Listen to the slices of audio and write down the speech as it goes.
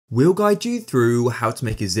We'll guide you through how to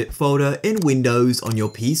make a zip folder in Windows on your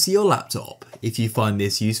PC or laptop. If you find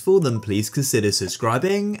this useful, then please consider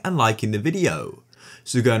subscribing and liking the video.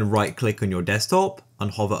 So go and right click on your desktop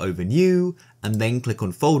and hover over New and then click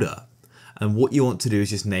on Folder. And what you want to do is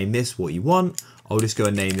just name this what you want. I'll just go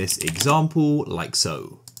and name this Example like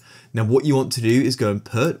so. Now what you want to do is go and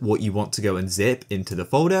put what you want to go and zip into the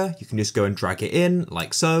folder. You can just go and drag it in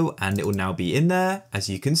like so and it will now be in there as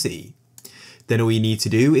you can see. Then all you need to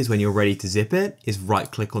do is when you're ready to zip it is right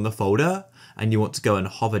click on the folder and you want to go and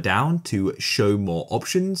hover down to show more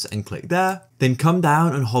options and click there. Then come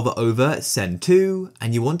down and hover over send to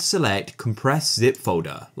and you want to select compress zip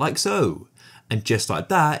folder like so. And just like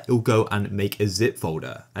that, it'll go and make a zip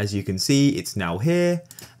folder. As you can see, it's now here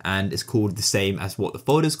and it's called the same as what the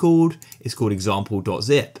folder's called. It's called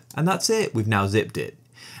example.zip and that's it. We've now zipped it.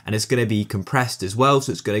 And it's going to be compressed as well,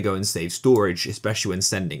 so it's going to go and save storage, especially when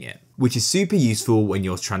sending it, which is super useful when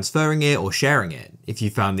you're transferring it or sharing it. If you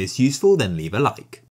found this useful, then leave a like.